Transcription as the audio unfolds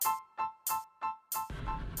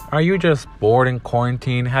Are you just bored in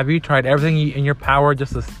quarantine? Have you tried everything in your power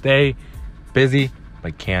just to stay busy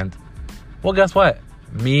but can't? Well, guess what?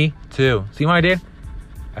 Me too. See what I did?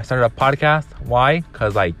 I started a podcast. Why?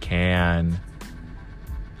 Because I can.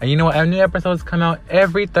 And you know what? New episodes come out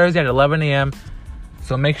every Thursday at 11 a.m.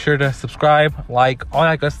 So make sure to subscribe, like, all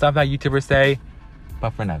that good stuff that YouTubers say, but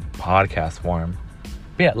for that podcast form.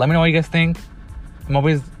 But yeah, let me know what you guys think. I'm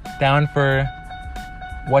always down for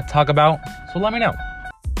what to talk about, so let me know.